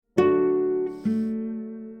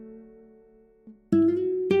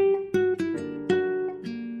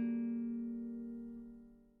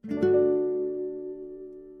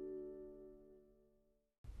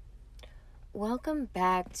Welcome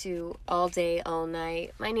back to All Day, All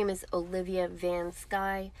Night. My name is Olivia Van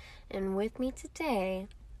Sky, and with me today,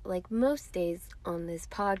 like most days on this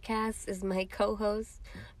podcast, is my co-host,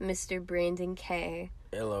 Mr. Brandon K.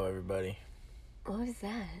 Hello, everybody. What was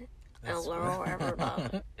that? Hello,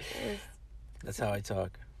 everybody. That's how I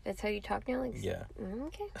talk. That's how you talk now? Yeah.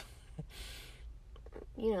 Okay.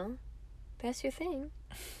 That's your thing.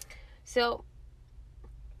 So,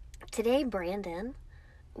 today, Brandon,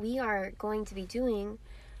 we are going to be doing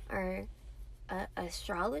our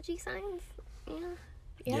astrology signs.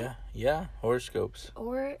 Yeah. Horoscopes.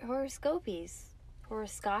 Or horoscopies.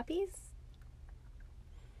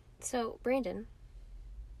 So, Brandon,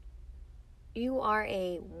 you are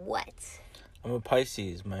a what? I'm a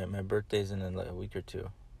Pisces. My birthday's in a week or two.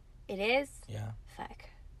 It is? Yeah. Fuck.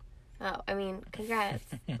 Oh, congrats.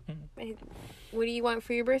 What do you want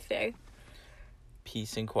for your birthday?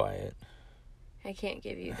 Peace and quiet. I can't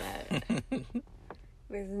give you that.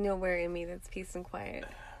 There's nowhere in me that's peace and quiet.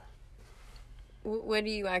 What do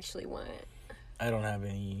you actually want? I don't have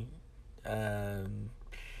any. I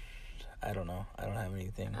don't know. I don't have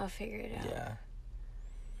anything. I'll figure it out. Yeah.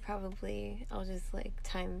 Probably I'll just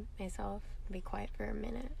time myself and be quiet for a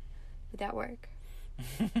minute. Would that work?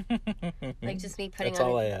 Just me putting That's on.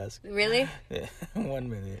 all I ask. Really? Yeah. 1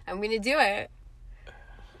 minute. I'm gonna do it.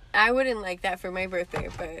 I wouldn't like that for my birthday,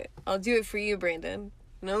 but I'll do it for you, Brandon.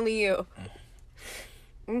 And only you.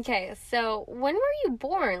 Okay, so when were you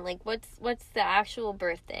born? What's the actual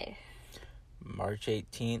birthday? March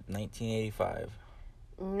 18th, 1985.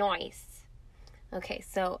 Nice. Okay,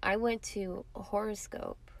 so I went to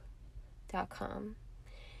horoscope.com,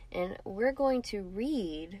 and we're going to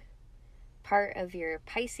read part of your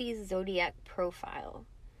Pisces zodiac profile.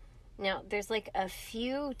 Now, there's a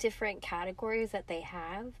few different categories that they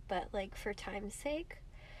have, but for time's sake,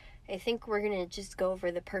 I think we're going to just go over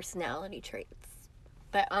the personality traits.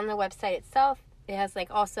 But on the website itself, it has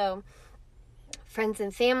also friends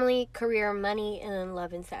and family, career, money, and then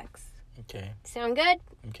love and sex. Okay. Sound good?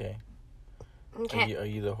 Okay. Okay. Are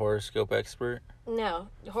you the horoscope expert? No,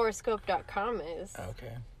 horoscope.com is.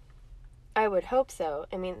 Okay. I would hope so.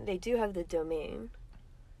 They do have the domain.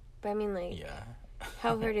 But Yeah.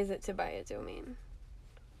 How hard is it to buy a domain?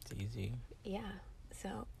 It's easy. Yeah.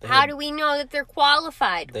 So, how do we know that they're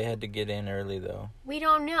qualified? They had to get in early, though. We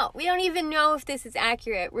don't know. We don't even know if this is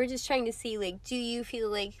accurate. We're just trying to see, do you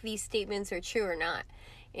feel like these statements are true or not?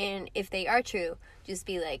 And if they are true, just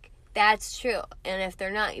be that's true. And if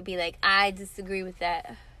they're not, you'd be I disagree with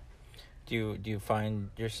that. Do you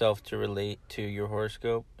find yourself to relate to your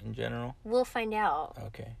horoscope in general? We'll find out.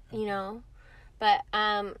 Okay. But,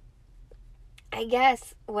 I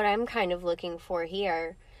guess what I'm kind of looking for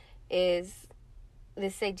here is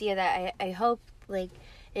this idea that I hope, it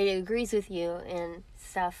agrees with you and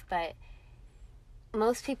stuff, but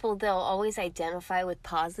most people, they'll always identify with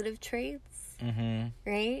positive traits, Mm-hmm.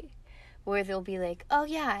 right? Where they'll be oh,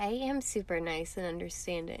 yeah, I am super nice and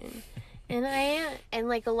understanding. And I am. And,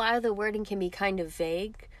 a lot of the wording can be kind of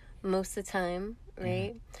vague most of the time,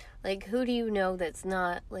 right? Mm-hmm. Who do you know that's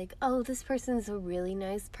not, oh, this person's a really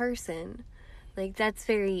nice person? That's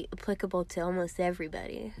very applicable to almost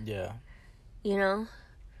everybody. Yeah.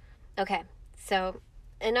 Okay, so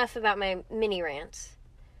enough about my mini rant.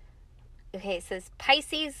 Okay, it says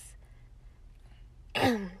Pisces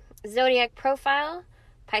zodiac profile,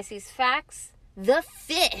 Pisces facts, the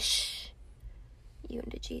fish. You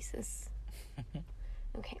into Jesus.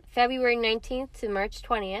 Okay, February 19th to March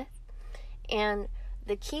 20th. And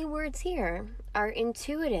the key words here are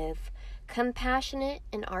intuitive, compassionate,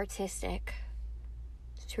 and artistic.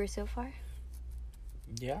 True so far?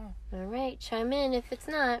 Yeah. All right, chime in if it's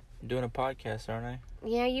not. I'm doing a podcast, aren't I?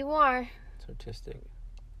 Yeah, you are. It's artistic.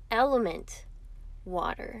 Element,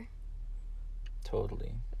 water.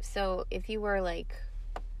 Totally. So if you were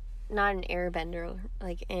not an airbender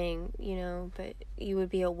like Aang, but you would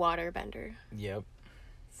be a waterbender. Yep.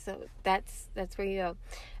 So that's where you go.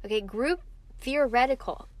 Okay, group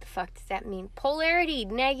theoretical. The fuck does that mean? Polarity,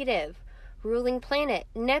 negative. Ruling planet,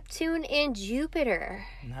 Neptune and Jupiter.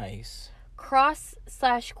 Nice.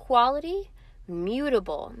 Cross/quality,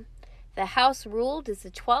 mutable. The house ruled is the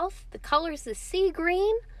 12th. The color is the sea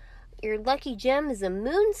green. Your lucky gem is a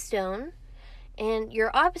moonstone. And your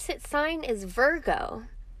opposite sign is Virgo.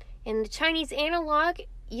 And the Chinese analog,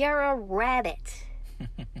 you're a rabbit.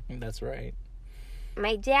 That's right.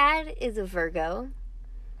 My dad is a Virgo.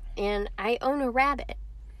 And I own a rabbit.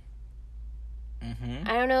 Mm-hmm.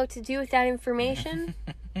 I don't know what to do with that information,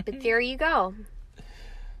 but there you go.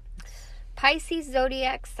 Pisces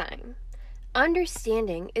zodiac sign.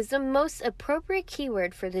 Understanding is the most appropriate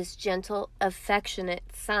keyword for this gentle, affectionate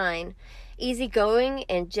sign. Easygoing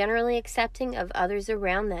and generally accepting of others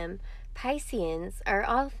around them, Pisceans are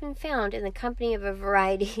often found in the company of a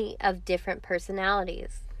variety of different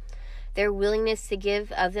personalities. Their willingness to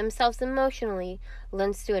give of themselves emotionally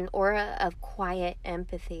lends to an aura of quiet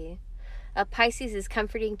empathy. A Pisces is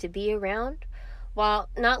comforting to be around. While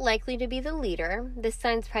not likely to be the leader, this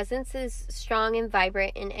sign's presence is strong and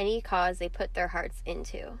vibrant in any cause they put their hearts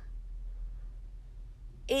into.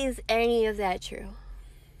 Is any of that true?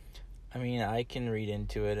 I mean, I can read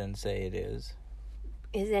into it and say it is.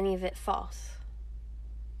 Is any of it false?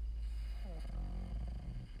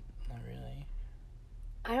 Not really.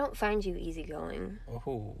 I don't find you easygoing.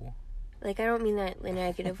 Oh. Like, I don't mean that in a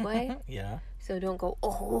negative way. Yeah. So don't go,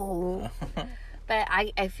 oh. But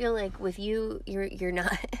I feel like with you, you're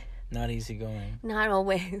not. Not easygoing. Not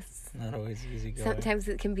always. Not always easygoing. Sometimes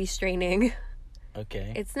it can be straining.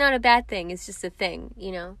 Okay. It's not a bad thing. It's just a thing,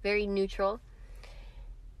 very neutral.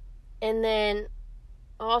 And then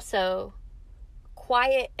also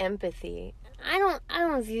quiet empathy. I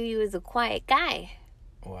don't view you as a quiet guy.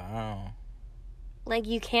 Wow. Like,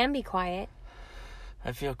 you can be quiet.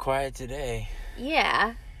 I feel quiet today.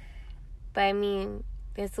 Yeah. But I mean,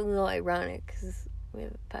 that's a little ironic because we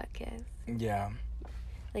have a podcast. Yeah.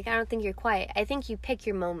 Like, I don't think you're quiet. I think you pick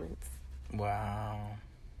your moments. Wow.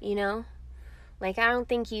 Like, I don't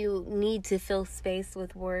think you need to fill space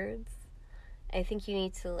with words. I think you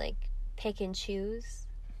need to, like, pick and choose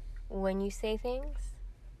when you say things.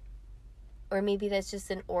 Or maybe that's just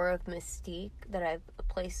an aura of mystique that I've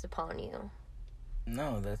placed upon you.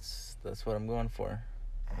 No, that's what I'm going for.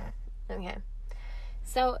 Okay.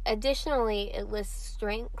 So, additionally, it lists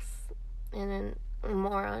strengths and then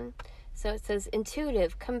more on. So it says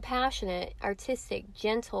intuitive, compassionate, artistic,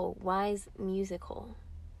 gentle, wise, musical.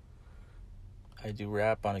 I do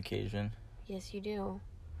rap on occasion. Yes, you do.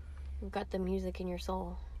 You've got the music in your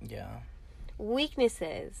soul. Yeah.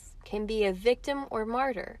 Weaknesses can be a victim or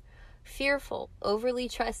martyr. Fearful, overly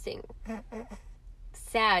trusting.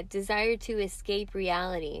 Sad, desire to escape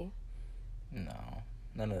reality. No,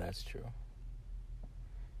 none of that's true.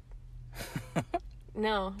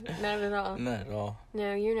 No, not at all. Not at all.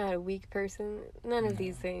 No, you're not a weak person. None of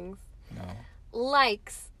these things. No.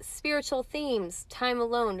 Likes, spiritual themes, time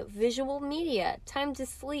alone, visual media, time to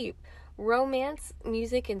sleep, romance,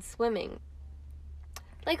 music, and swimming.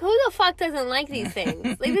 Like, who the fuck doesn't like these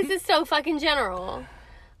things? Like, this is so fucking general.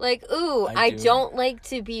 Like, ooh, I don't like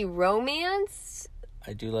to be romanced.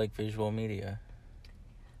 I do like visual media.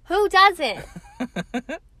 Who doesn't?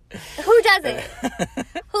 Who doesn't?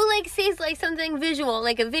 Who, like, sees, like, something visual,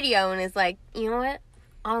 like a video, and is like, you know what?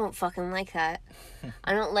 I don't fucking like that.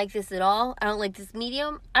 I don't like this at all. I don't like this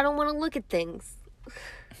medium. I don't want to look at things.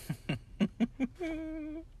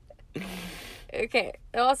 Okay.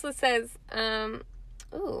 It also says,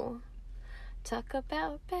 talk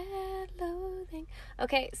about bad loathing.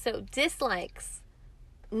 Okay, so dislikes,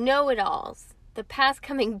 know-it-alls, the past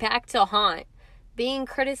coming back to haunt, being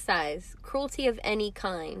criticized, cruelty of any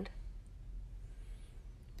kind.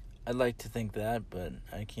 I'd like to think that, but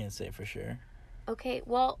I can't say for sure. Okay,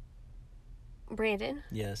 well, Brandon.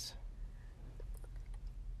 Yes.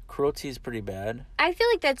 Cruelty is pretty bad. I feel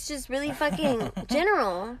like that's just really fucking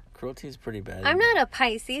general. Cruelty is pretty bad. I'm not a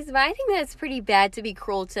Pisces, but I think that's pretty bad to be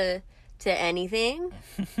cruel to anything.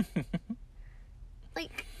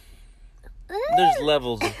 Like, there's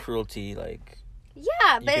levels of cruelty, like...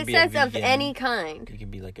 Yeah, but it says of any kind. You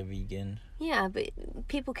can be like a vegan. Yeah, but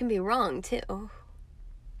people can be wrong, too.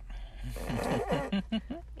 I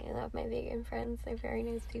love my vegan friends. They're very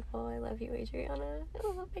nice people. I love you, Adriana. I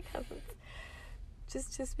love my cousins.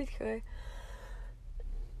 Just be clear.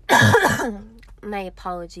 My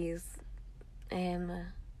apologies. I am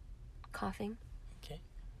coughing. Okay.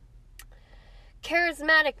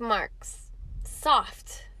 Charismatic marks.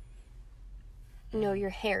 Soft. No, you're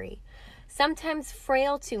hairy. Sometimes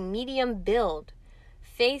frail to medium build.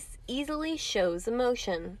 Face easily shows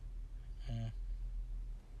emotion.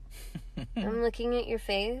 I'm looking at your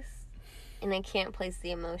face, and I can't place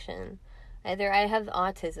the emotion. Either I have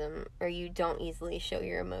autism, or you don't easily show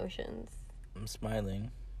your emotions. I'm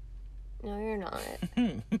smiling. No, you're not.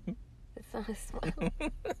 It's not a smile.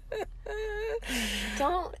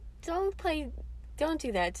 Don't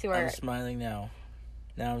do that to our... I'm smiling now.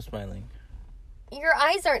 Now I'm smiling. Your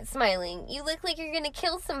eyes aren't smiling. You look like you're gonna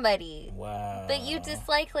kill somebody. Wow. But you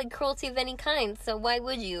dislike, like, cruelty of any kind, so why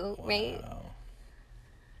would you, right?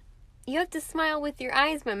 You have to smile with your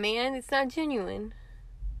eyes, my man. It's not genuine.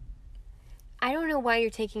 I don't know why you're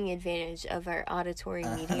taking advantage of our auditory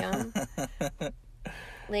medium.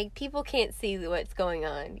 Like, people can't see what's going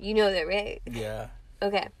on. You know that, right? Yeah.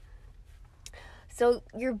 Okay. So,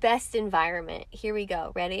 your best environment. Here we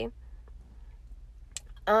go. Ready?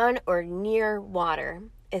 On or near water,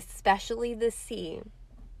 especially the sea.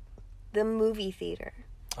 The movie theater.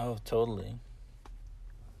 Oh, totally.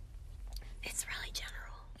 It's really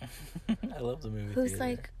general. I love the movie Who's theater.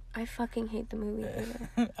 like, I fucking hate the movie theater.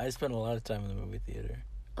 I spend a lot of time in the movie theater.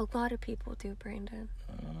 A lot of people do, Brandon.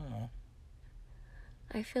 I don't know.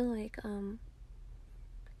 I feel like,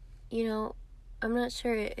 you know, I'm not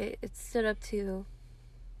sure it stood up to,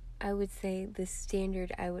 I would say, the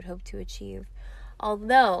standard I would hope to achieve.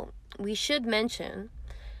 Although, we should mention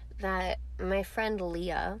that my friend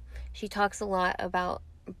Leah, she talks a lot about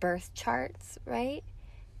birth charts, right?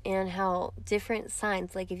 And how different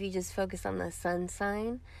signs, like if you just focus on the sun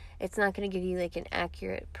sign, it's not going to give you like an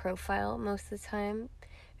accurate profile most of the time,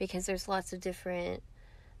 because there's lots of different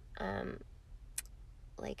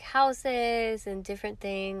like houses and different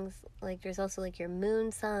things. Like there's also like your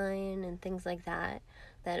moon sign and things like that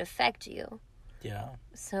affect you. Yeah.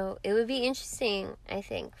 So it would be interesting, I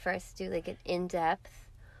think, for us to do like an in-depth,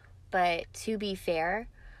 but to be fair,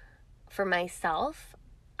 for myself,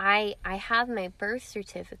 I have my birth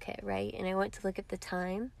certificate, right? And I went to look at the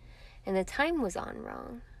time, and the time was on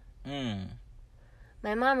wrong.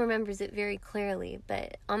 My mom remembers it very clearly,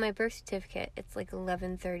 but on my birth certificate, it's like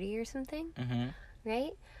 11:30 or something,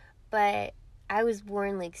 right? But I was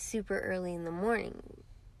born like super early in the morning,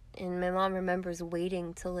 and my mom remembers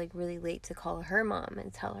waiting till like really late to call her mom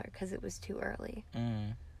and tell her because it was too early.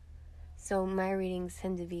 So my readings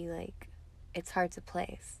tend to be like, it's hard to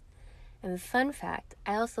place. And fun fact,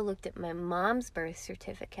 I also looked at my mom's birth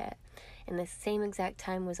certificate, and the same exact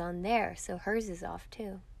time was on there, so hers is off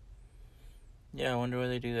too. Yeah, I wonder why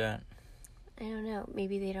they do that. I don't know.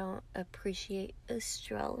 Maybe they don't appreciate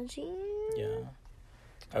astrology? Yeah.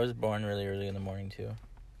 I was born really early in the morning, too.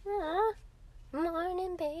 Aw,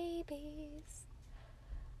 morning babies.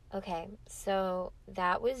 Okay, so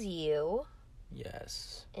that was you,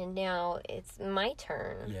 Yes. and now it's my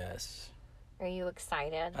turn. Yes. Are you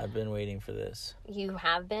excited? I've been waiting for this You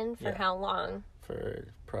have been? For Yeah. how long? for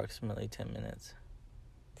approximately 10 minutes.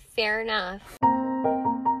 Fair enough.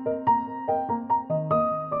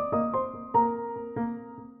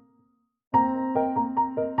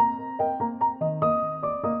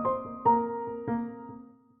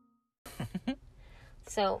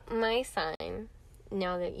 So, my sign,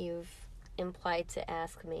 now that you've implied to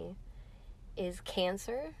ask me, is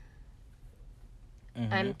Cancer.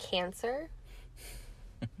 I'm Cancer.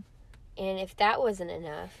 And if that wasn't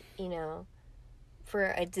enough, you know,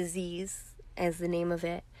 for a disease, as the name of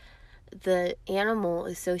it, the animal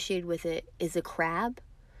associated with it is a crab.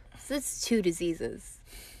 So it's two diseases.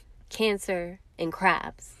 Cancer and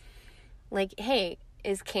crabs. Like, hey,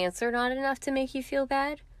 is cancer not enough to make you feel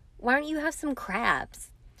bad? Why don't you have some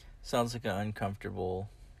crabs? Sounds like an uncomfortable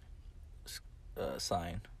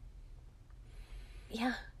sign.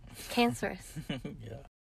 Yeah, cancerous. Yeah.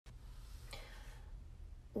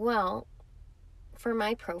 Well, for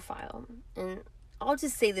my profile, and I'll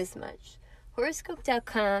just say this much.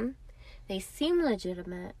 Horoscope.com, they seem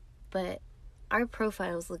legitimate, but our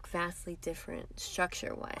profiles look vastly different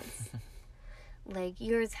structure-wise. Like,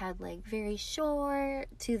 yours had, like, very short,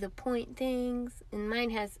 to the point things, and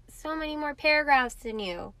mine has so many more paragraphs than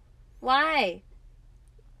you. Why?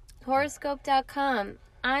 Horoscope.com,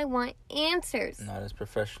 I want answers. Not as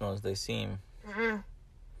professional as they seem.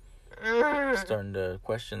 Starting to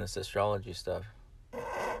question this astrology stuff.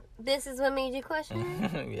 This is what made you question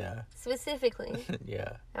it? Yeah. Specifically.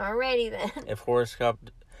 Yeah. Alrighty then. If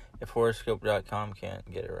horoscope.com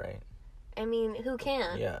can't get it right. I mean, who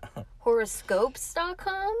can? Yeah.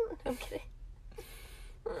 Horoscopes.com? I'm kidding.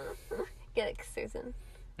 Get it, Susan.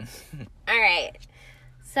 Alright.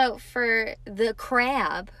 So, for the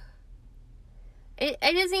crab, it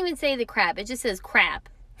doesn't even say the crab. It just says crab.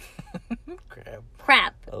 Crab.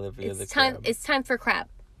 Crab. Olivia the time. Crab. It's time for crab.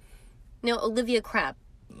 No, Olivia Crab.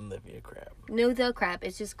 Olivia Crab. No, the crab.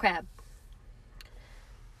 It's just crab.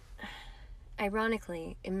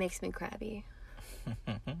 Ironically, it makes me crabby.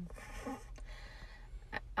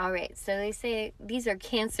 All right, so they say these are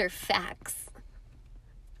Cancer facts.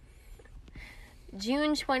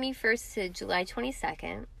 June 21st to July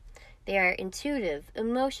 22nd, they are intuitive,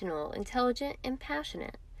 emotional, intelligent, and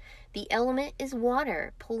passionate. The element is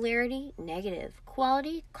water, polarity, negative,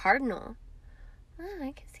 quality, cardinal. Oh,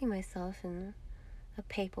 I can see myself in a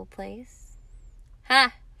papal place.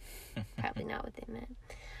 Ha! Probably not what they meant.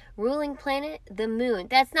 Ruling planet, the moon.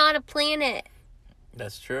 That's not a planet.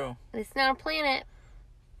 That's true. It's not a planet.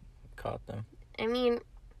 Caught them. I mean,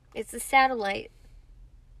 it's a satellite.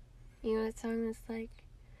 You know what song is like?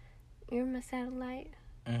 You're my satellite.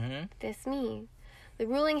 Mm-hmm. That's me. The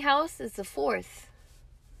ruling house is the 4th.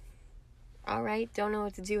 All right, don't know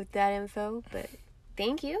what to do with that info, but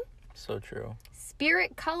thank you. So true.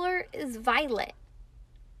 Spirit color is violet.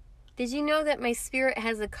 Did you know that my spirit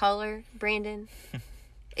has a color, Brandon?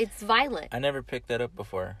 It's violet. I never picked that up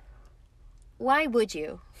before. Why would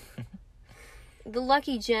you? The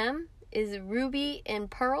lucky gem is ruby and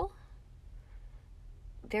pearl.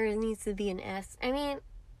 There needs to be an S. I mean,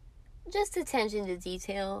 just attention to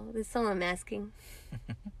detail. That's all I'm asking.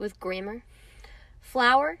 With grammar.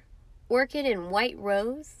 Flower, orchid and white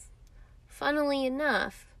rose. Funnily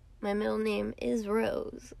enough, my middle name is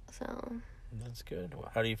Rose, so... That's good.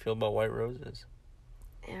 How do you feel about white roses?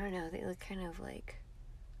 I don't know. They look kind of like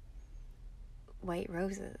white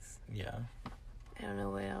roses. Yeah. I don't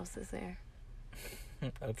know what else is there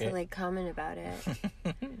Okay. to, like, comment about it.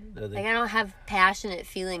 Like, I don't have passionate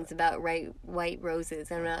feelings about white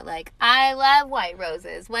roses. I'm not like, I love white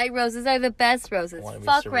roses. White roses are the best roses.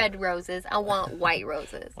 Fuck red roses. I want white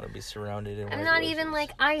roses. Want to be surrounded in white I'm not roses. even like,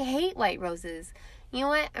 I hate white roses. You know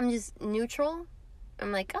what? I'm just neutral.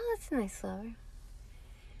 I'm like, oh, that's a nice flower.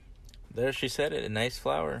 There, she said it. A nice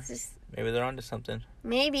flower. It's just, Maybe they're onto something.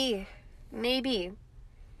 maybe.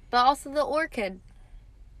 But also the orchid.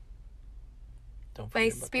 Don't My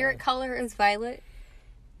forget about spirit that. color is violet.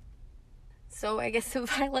 So I guess a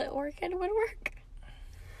violet orchid would work.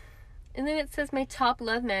 And then it says my top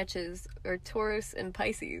love matches are Taurus and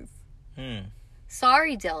Pisces.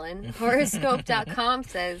 Sorry, Dylan. Horoscope.com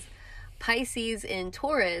says Pisces and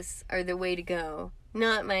Taurus are the way to go.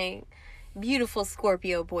 Not my beautiful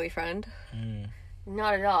Scorpio boyfriend.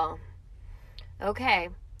 Not at all. Okay.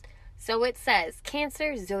 So it says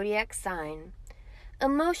Cancer zodiac sign.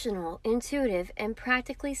 Emotional, intuitive, and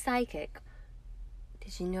practically psychic.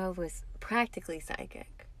 Did you know it was practically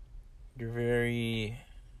psychic? You're very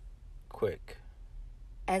quick.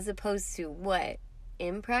 As opposed to what?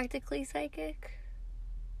 Impractically psychic?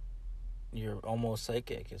 You're almost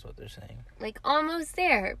psychic, is what they're saying. Like, almost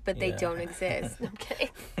there, but they Yeah. don't exist. I'm kidding.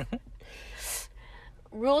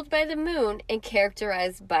 Ruled by the moon and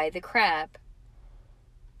characterized by the crab.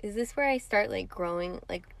 Is this where I start, like, growing,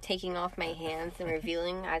 like, taking off my hands and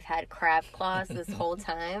revealing I've had crab claws this whole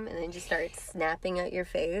time, and then just start snapping at your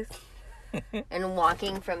face and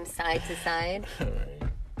walking from side to side? Alright.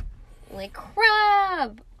 Like,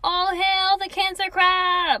 crab! All hail the Cancer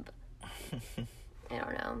crab! I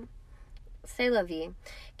don't know. C'est la vie.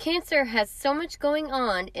 Cancer has so much going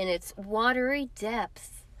on in its watery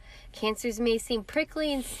depths. Cancers may seem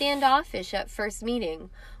prickly and standoffish at first meeting.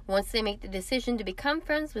 Once they make the decision to become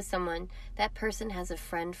friends with someone, that person has a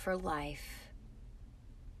friend for life.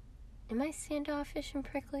 Am I standoffish and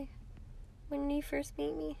prickly when you first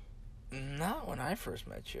meet me? Not when I first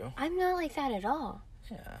met you. I'm not like that at all.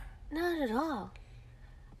 Yeah. Not at all.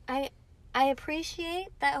 I appreciate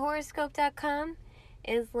that horoscope.com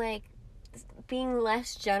is, like, being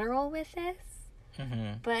less general with this.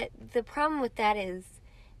 Mm-hmm. But the problem with that is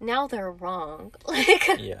now they're wrong. Like,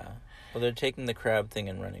 Yeah. Well, they're taking the crab thing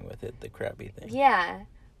and running with it, the crabby thing. yeah.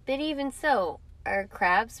 But even so, are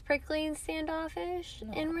crabs prickly and standoffish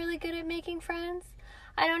No. and really good at making friends?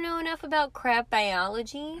 I don't know enough about crab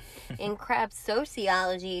biology and crab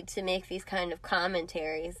sociology to make these kind of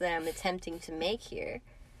commentaries that I'm attempting to make here.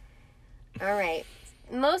 All right.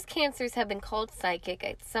 Most cancers have been called psychic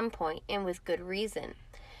at some point, and with good reason.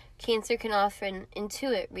 Cancer can often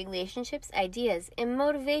intuit relationships, ideas, and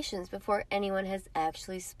motivations before anyone has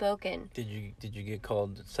actually spoken. Did you get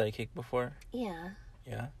called psychic before? Yeah.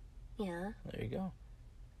 Yeah. Yeah. There you go.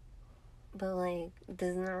 But, like,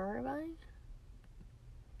 doesn't that remind?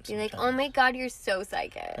 You're like, oh Sometimes. my god, you're so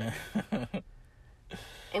psychic.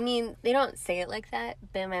 I mean, they don't say it like that,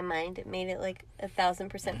 but in my mind, it made it, like,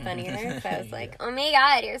 1,000% funnier. So I was like, oh my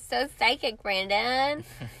god, you're so psychic, Brandon.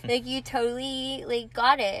 Like, you totally, like,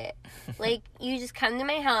 got it. Like, you just come to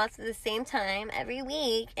my house at the same time every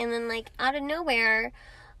week, and then, like, out of nowhere,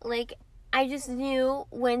 like, I just knew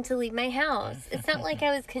when to leave my house. It's not like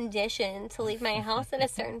I was conditioned to leave my house at a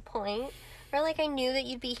certain point, or like I knew that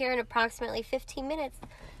you'd be here in approximately 15 minutes.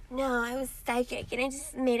 No, I was psychic, and I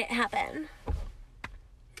just made it happen.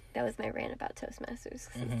 That was my rant about Toastmasters.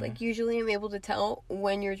 'Cause it's like, usually I'm able to tell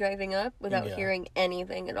when you're driving up without Yeah. hearing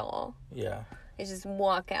anything at all. Yeah. I just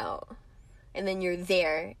walk out, and then you're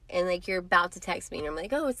there, and, like, you're about to text me, and I'm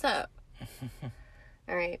like, oh, what's up?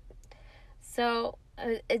 All right. So,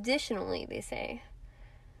 additionally, they say,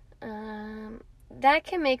 that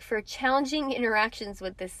can make for challenging interactions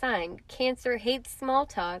with this sign. Cancer hates small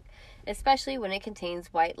talk, especially when it contains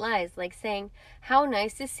white lies, like saying, how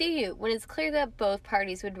nice to see you, when it's clear that both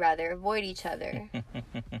parties would rather avoid each other.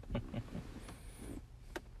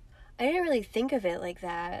 I didn't really think of it like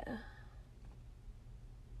that.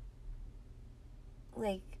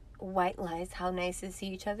 Like, white lies, how nice to see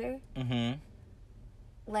each other. Mm-hmm.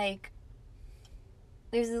 Like,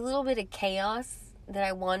 there's a little bit of chaos that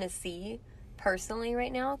I want to see personally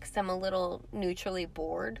right now because I'm a little neutrally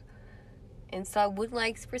bored. And so I would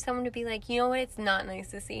like for someone to be like, you know what, it's not nice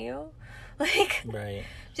to see you. Like, Right.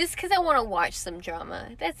 just because I want to watch some drama.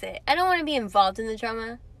 That's it. I don't want to be involved in the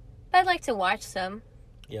drama, but I'd like to watch some.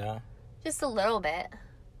 Yeah. Just a little bit.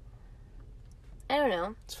 I don't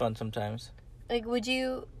know. It's fun sometimes. Like, would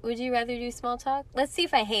you rather do small talk? Let's see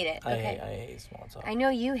if I hate it. Okay. I hate small talk. I know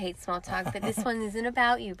you hate small talk, but this one isn't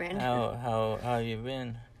about you, Brandon. How have you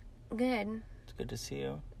been? Good. It's good to see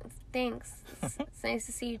you. Thanks. It's nice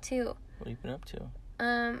to see you too. What have you been up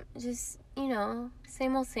to? Just,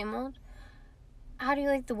 same old, same old. How do you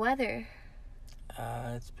like the weather?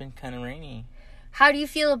 It's been kind of rainy. How do you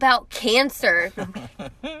feel about cancer?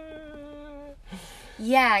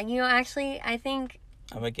 Yeah, actually, I think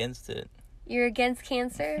I'm against it. you're against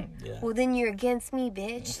cancer? Yeah. Well, then you're against me,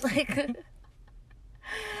 bitch. Like,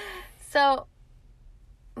 so,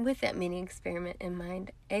 with that mini experiment in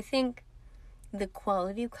mind, I think the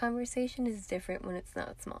quality of conversation is different when it's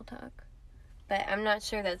not small talk. But I'm not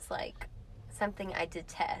sure that's, like, something I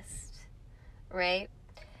detest, right?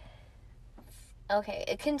 Okay,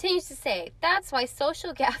 it continues to say, that's why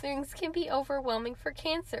social gatherings can be overwhelming for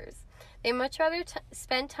cancers. They much rather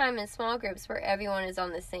spend time in small groups where everyone is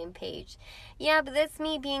on the same page. Yeah, but that's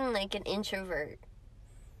me being, like, an introvert.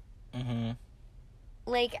 Mm-hmm.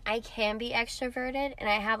 Like, I can be extroverted, and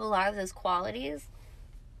I have a lot of those qualities.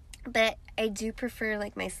 But I do prefer,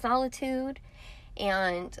 like, my solitude,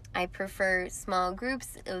 and I prefer small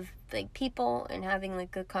groups of, like, people and having,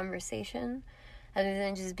 like, good conversation, other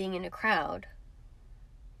than just being in a crowd.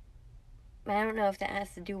 But I don't know if that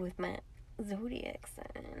has to do with my zodiac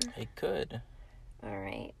sign. It could.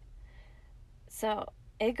 Alright. So,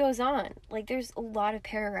 it goes on. Like, there's a lot of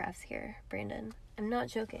paragraphs here, Brandon. I'm not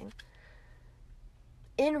joking.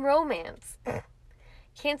 In romance,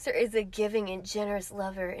 Cancer is a giving and generous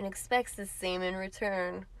lover and expects the same in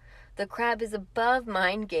return. The crab is above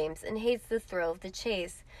mind games and hates the thrill of the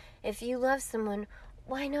chase. If you love someone,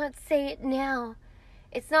 why not say it now?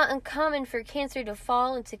 It's not uncommon for Cancer to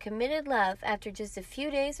fall into committed love after just a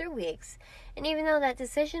few days or weeks, and even though that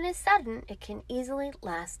decision is sudden, it can easily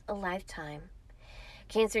last a lifetime.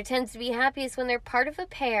 Cancer tends to be happiest when they're part of a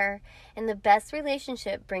pair, and the best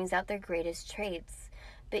relationship brings out their greatest traits.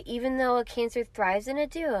 But even though a Cancer thrives in a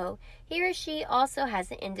duo, he or she also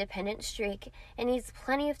has an independent streak and needs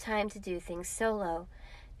plenty of time to do things solo.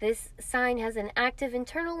 This sign has an active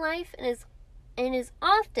internal life and is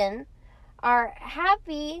often are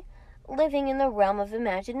happy living in the realm of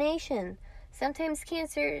imagination. Sometimes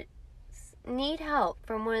Cancers need help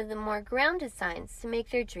from one of the more grounded signs to make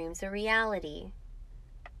their dreams a reality.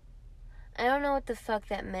 I don't know what the fuck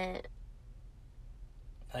that meant.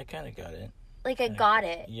 I kind of got it. Like, I got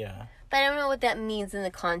it. Yeah. But I don't know what that means in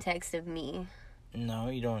the context of me. No,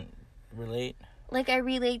 you don't relate. Like, I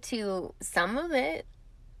relate to some of it,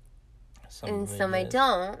 and of it, some I yes.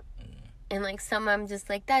 don't. And, like, some I'm just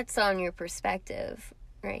like, that's on your perspective,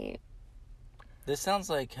 right? This sounds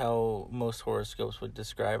like how most horoscopes would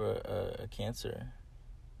describe a Cancer.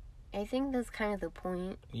 I think that's kind of the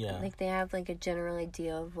point. Yeah. Like, they have, like, a general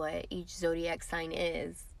idea of what each zodiac sign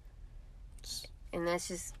is. And that's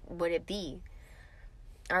just what it be.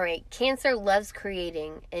 Alright, Cancer loves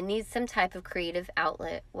creating and needs some type of creative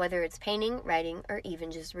outlet, whether it's painting, writing, or even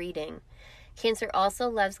just reading. Cancer also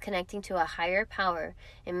loves connecting to a higher power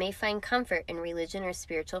and may find comfort in religion or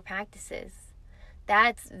spiritual practices.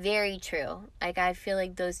 That's very true. Like, I feel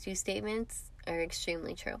like those two statements are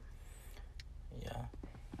extremely true. Yeah.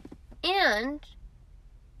 And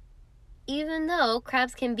even though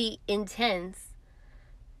crabs can be intense,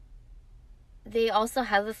 they also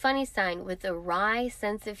have a funny side with a wry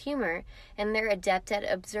sense of humor, and they're adept at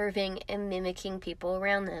observing and mimicking people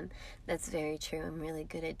around them. That's very true. I'm really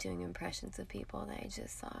good at doing impressions of people that I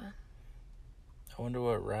just saw. I wonder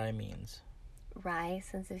what rye means. Wry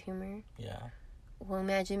sense of humor? Yeah. Well,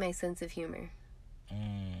 imagine my sense of humor.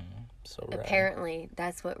 So rye. Apparently,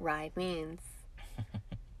 that's what rye means.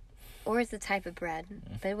 Or it's a type of bread,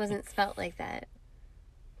 but it wasn't spelt like that.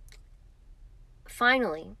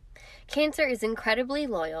 Finally, Cancer is incredibly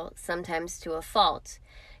loyal, sometimes to a fault.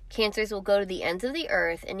 Cancers will go to the ends of the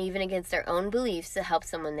earth and even against their own beliefs to help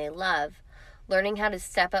someone they love. Learning how to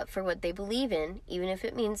step up for what they believe in, even if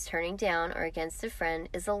it means turning down or against a friend,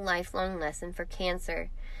 is a lifelong lesson for Cancer.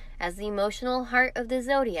 As the emotional heart of the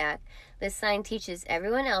zodiac, this sign teaches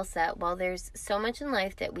everyone else that while there's so much in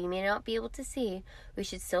life that we may not be able to see, we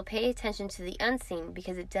should still pay attention to the unseen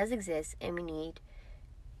because it does exist and we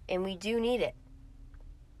do need it.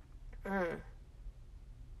 I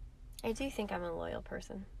do think I'm a loyal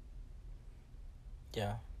person.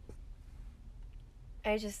 Yeah.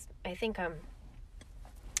 I think I'm...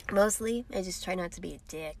 Mostly, I just try not to be a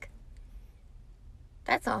dick.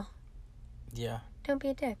 That's all. Yeah. Don't be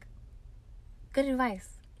a dick. Good advice.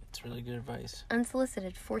 It's really good advice.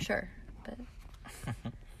 Unsolicited, for sure. But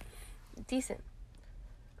decent.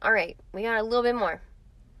 All right, we got a little bit more.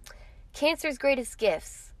 Cancer's greatest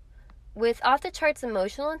gifts. With off-the-charts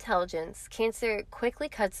emotional intelligence, Cancer quickly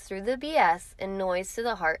cuts through the BS and noise to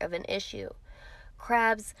the heart of an issue.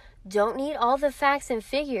 Crabs don't need all the facts and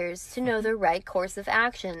figures to know the right course of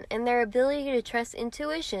action, and their ability to trust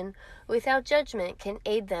intuition without judgment can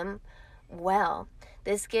aid them well.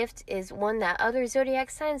 This gift is one that other zodiac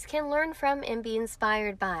signs can learn from and be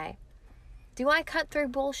inspired by. Do I cut through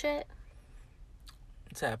bullshit?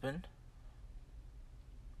 It's happened.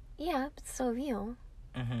 Yeah, but so have you.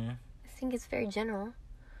 Mm-hmm. I think it's very general.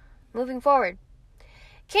 Moving forward.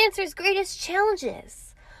 Cancer's greatest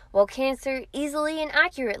challenges. While Cancer easily and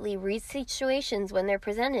accurately reads situations when they're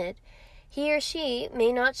presented, he or she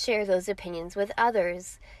may not share those opinions with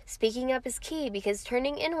others. Speaking up is key because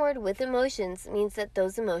turning inward with emotions means that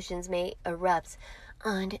those emotions may erupt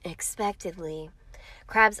unexpectedly.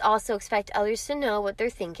 Crabs also expect others to know what they're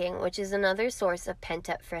thinking, which is another source of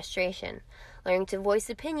pent-up frustration. Learning to voice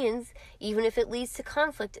opinions, even if it leads to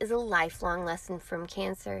conflict, is a lifelong lesson from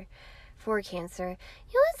Cancer. For Cancer.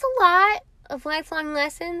 You know, it's a lot of lifelong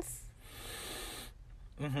lessons.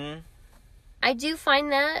 Mm-hmm. I do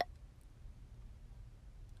find that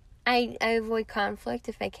I avoid conflict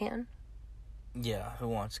if I can. Yeah, who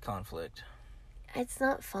wants conflict? It's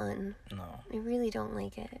not fun. No. I really don't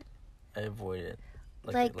like it. I avoid it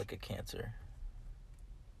like a Cancer.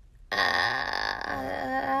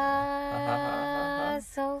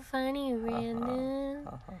 So funny, Brandon.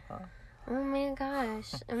 Oh my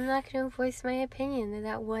gosh. I'm not going to voice my opinion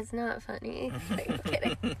that was not funny. I'm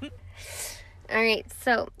kidding. Alright,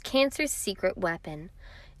 so Cancer's secret weapon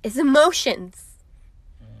is emotions.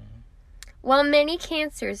 While many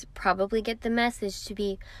Cancers probably get the message to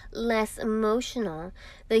be less emotional,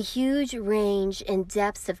 the huge range and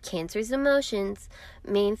depths of Cancer's emotions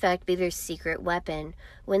may in fact be their secret weapon.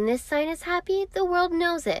 When this sign is happy, the world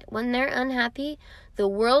knows it. When they're unhappy, the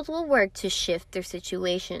world will work to shift their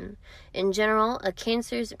situation. In general, a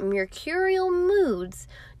Cancer's mercurial moods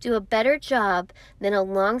do a better job than a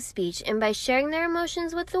long speech, and by sharing their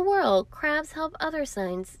emotions with the world, crabs help other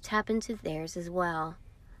signs tap into theirs as well.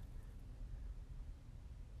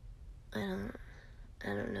 I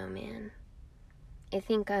don't know, man. I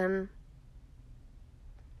think, I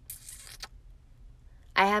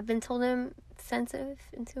have been told I'm sensitive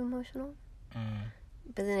and too emotional.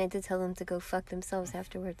 But then I did tell them to go fuck themselves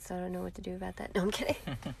afterwards, so I don't know what to do about that. No, I'm kidding.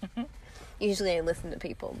 Usually I listen to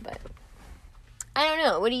people, but I don't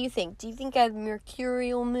know. What do you think? Do you think I have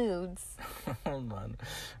mercurial moods? Hold on.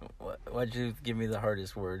 Why'd you give me the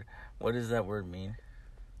hardest word? What does that word mean?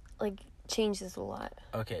 Like, changes a lot.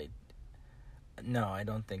 Okay. No, I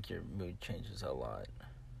don't think your mood changes a lot.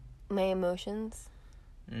 My emotions?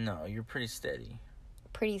 No, you're pretty steady.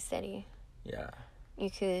 Pretty steady. Yeah. You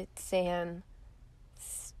could say I'm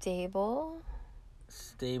stable?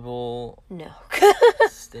 Stable. No.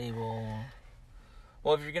 Stable.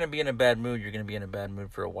 Well, if you're going to be in a bad mood, you're going to be in a bad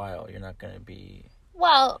mood for a while. You're not going to be...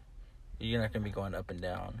 Well... You're not going to be going up and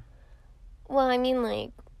down. Well, I mean, like,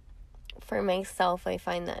 for myself, I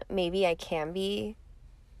find that maybe I can be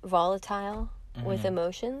volatile with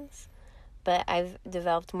emotions, but I've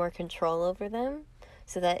developed more control over them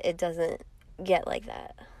so that it doesn't get like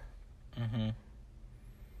that.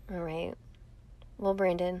 All right. Well,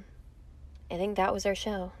 Brandon, I think that was our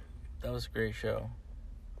show. That was a great show.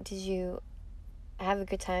 Did you have a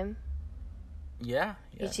good time? Yeah.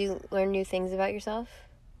 Did you learn new things about yourself?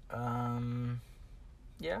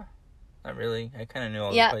 Yeah. Not really. I kind of knew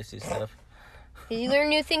all the Pisces stuff. Did you learn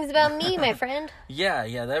new things about me, my friend?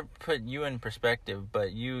 Yeah, that put you in perspective,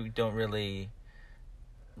 but you don't really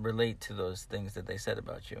relate to those things that they said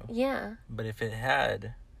about you. Yeah. But if it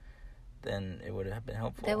had, then it would have been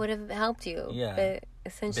helpful. That would have helped you. Yeah. But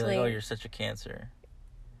essentially... Be like, oh, you're such a Cancer.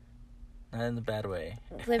 Not in the bad way.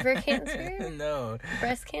 Liver cancer? No.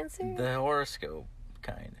 Breast cancer? The horoscope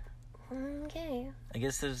kind. Okay. I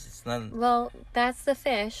guess it's not... Well, that's the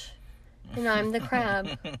fish, and I'm the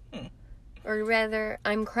crab. Or rather,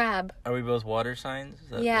 I'm crab. Are we both water signs? Is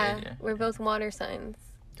that the Yeah, idea? we're both water signs.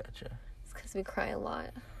 Gotcha. It's because we cry a lot.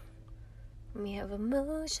 We have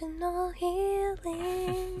emotional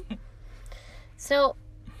healing. So,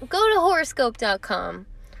 go to horoscope.com.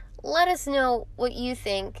 Let us know what you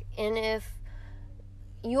think, and if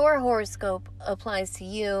your horoscope applies to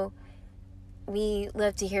you. We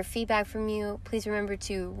love to hear feedback from you. Please remember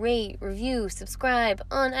to rate, review, subscribe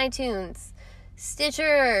on iTunes,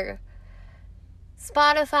 Stitcher,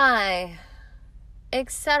 Spotify,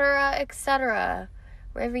 etc., etc.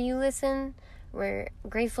 Wherever you listen, we're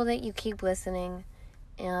grateful that you keep listening,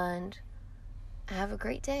 and have a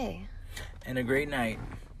great day. And a great night.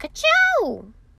 Ka-chow!